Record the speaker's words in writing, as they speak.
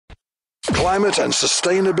climate and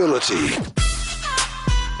sustainability.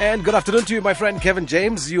 And good afternoon to you, my friend Kevin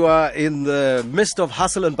James. You are in the midst of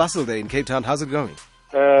hustle and bustle there in Cape Town. How's it going?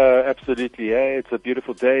 Absolutely, it's a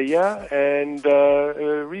beautiful day, and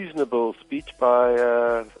a reasonable speech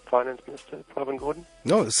by Finance Minister Pravin Gordhan.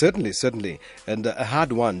 No, certainly. And a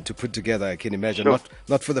hard one to put together, I can imagine. Sure.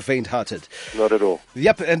 Not for the faint-hearted. Not at all.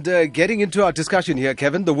 Yep, and getting into our discussion here,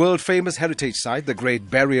 Kevin, the world-famous heritage site, the Great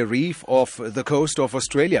Barrier Reef off the coast of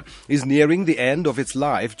Australia, is nearing the end of its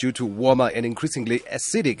life due to warmer and increasingly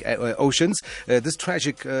acidic oceans. This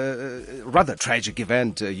rather tragic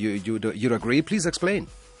event, you'd agree? Please explain.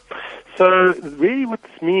 So really what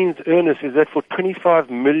this means, Ernest, is that for 25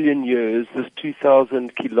 million years, this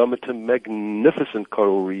 2,000-kilometer magnificent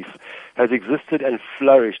coral reef has existed and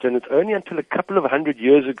flourished. And it's only until a couple of hundred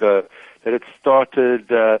years ago that it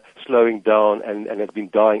started slowing down and has been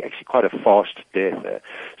dying actually quite a fast death.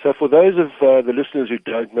 So for those of the listeners who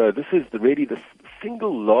don't know, this is really the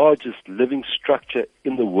single largest living structure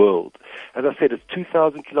in the world. As I said, it's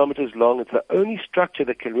 2,000 kilometers long. It's the only structure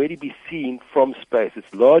that can really be seen from space.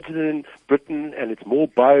 It's larger than Britain, and it's more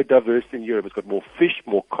biodiverse than Europe. It's got more fish,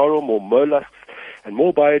 more coral, more mollusks, and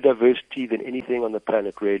more biodiversity than anything on the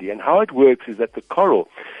planet, really. And how it works is that the coral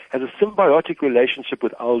has a symbiotic relationship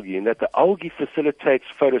with algae, in that the algae facilitates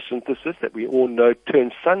photosynthesis, that we all know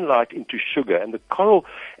turns sunlight into sugar, and the coral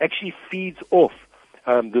actually feeds off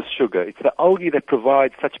this sugar. It's the algae that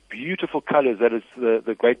provides such beautiful colors that is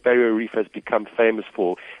the Great Barrier Reef has become famous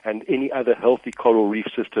for, and any other healthy coral reef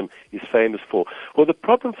system is famous for. Well, the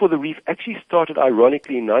problem for the reef actually started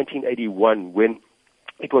ironically in 1981 when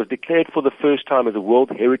it was declared for the first time as a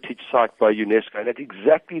World Heritage Site by UNESCO, and at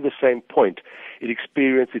exactly the same point, it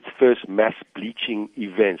experienced its first mass bleaching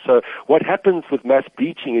event. So what happens with mass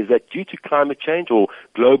bleaching is that due to climate change or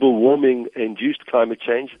global warming-induced climate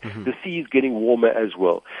change, the sea is getting warmer as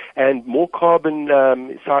well. And more carbon,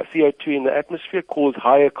 CO2 in the atmosphere cause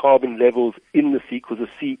higher carbon levels in the sea, because the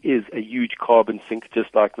sea is a huge carbon sink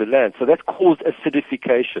just like the land. So that caused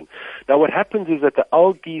acidification. Now what happens is that the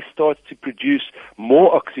algae starts to produce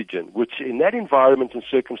more oxygen, which in that environment and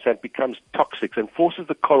circumstance becomes toxic and forces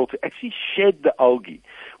the coral to actually shed the algae,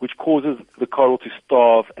 which causes the coral to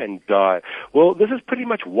starve and die. Well, this has pretty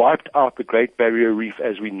much wiped out the Great Barrier Reef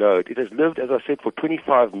as we know it. It has lived, as I said, for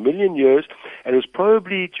 25 million years, and it was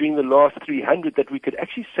probably during the last 300 that we could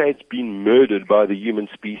actually say it's been murdered by the human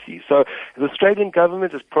species. So the Australian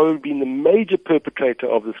government has probably been the major perpetrator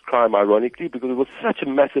of this crime, ironically, because it was such a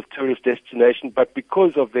massive tourist destination, but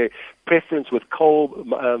because of their preference with coal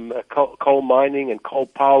mining and coal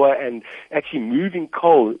power and actually moving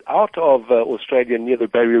coal out of Australia near the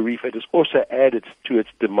Barrier Reef, it has also added to its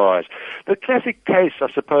demise. The classic case,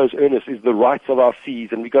 I suppose, Ernest, is the rights of our seas,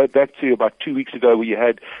 and we go back to about 2 weeks ago where you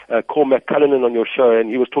had Cormac Cullinan on your show, and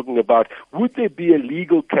he was talking about would there be a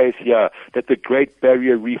legal case here that the Great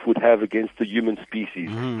Barrier Reef would have against the human species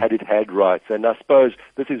had it had rights. And I suppose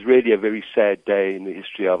this is really a very sad day in the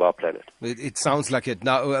history of our planet. It sounds like it.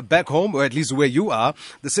 Now, back home, or at least where you are,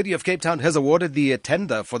 the city of Cape Town has awarded the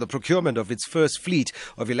tender for the procurement of its first fleet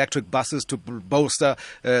of electric buses to bolster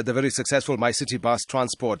the very successful MyCity bus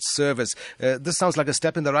transport service. This sounds like a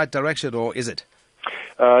step in the right direction, or is it?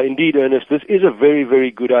 Indeed, Ernest, this is a very,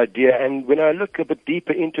 very good idea, and when I look a bit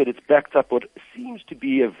deeper into it, it's backed up what seems to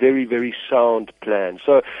be a very, very sound plan.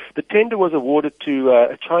 So the tender was awarded to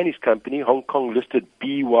a Chinese company, Hong Kong-listed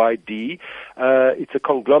BYD. It's a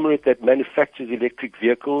conglomerate that manufactures electric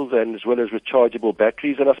vehicles and as well as rechargeable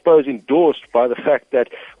batteries, and I suppose endorsed by the fact that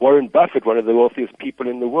Warren Buffett, one of the wealthiest people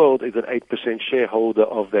in the world, is an 8% shareholder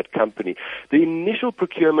of that company. The initial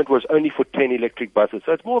procurement was only for 10 electric buses,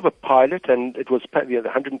 so it's more of a pilot, and it was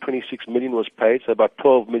 126 million was paid, so about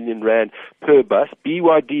 12 million rand per bus.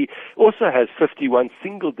 BYD also has 51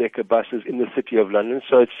 single-decker buses in the City of London,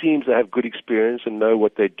 so it seems they have good experience and know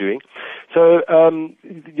what they're doing. So,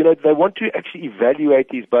 they want to actually evaluate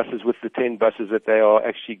these buses with the 10 buses that they are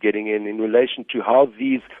actually getting in relation to how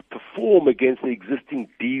these perform against the existing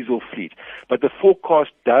diesel fleet. But the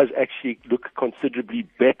forecast does actually look considerably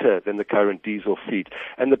better than the current diesel fleet.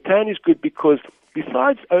 And the plan is good because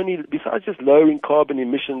besides just lowering carbon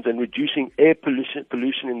emissions and reducing air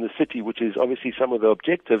pollution in the city, which is obviously some of the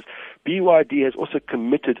objectives, BYD has also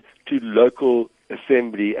committed to local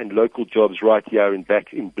assembly and local jobs right here in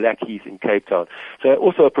Blackheath in Cape Town. So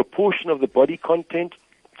also a proportion of the body content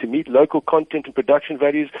to meet local content and production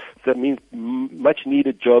values. That means much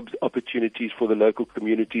needed jobs opportunities for the local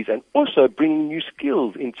communities and also bringing new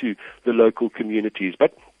skills into the local communities.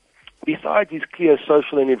 But besides these clear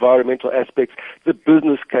social and environmental aspects, the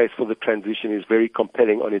business case for the transition is very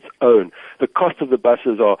compelling on its own. The cost of the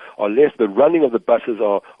buses are less. The running of the buses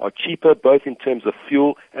are cheaper, both in terms of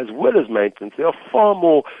fuel as well as maintenance. There are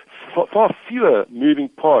far fewer moving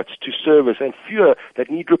parts to service and fewer that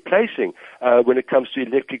need replacing when it comes to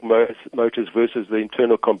electric motors versus the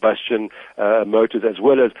internal combustion motors, as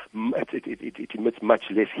well as it emits much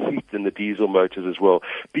less heat than the diesel motors as well.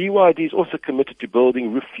 BYD is also committed to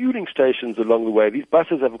building refueling stations along the way. These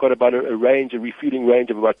buses have got about a refueling range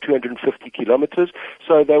of about 250 kilometers,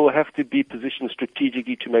 so they will have to be positioned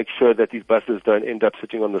strategically to make sure that these buses don't end up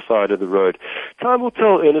sitting on the side of the road. Time will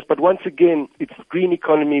tell, Ernest, but once again, it's green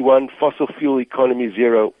economy 1, fossil fuel economy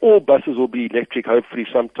 0. All buses will be electric, hopefully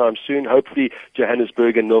sometime soon. Hopefully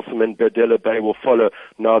Johannesburg and Nelson Mandela Bay will follow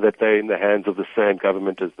now that they're in the hands of the same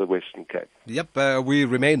government as the Western Cape. Yep, we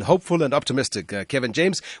remain hopeful and optimistic. Kevin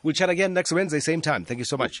James, we'll chat again next Wednesday, same time. Thank you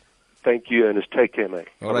so much. Thank you, Ernest. Take care, mate.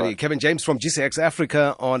 Alrighty, Kevin James from GCX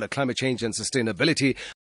Africa on climate change and sustainability.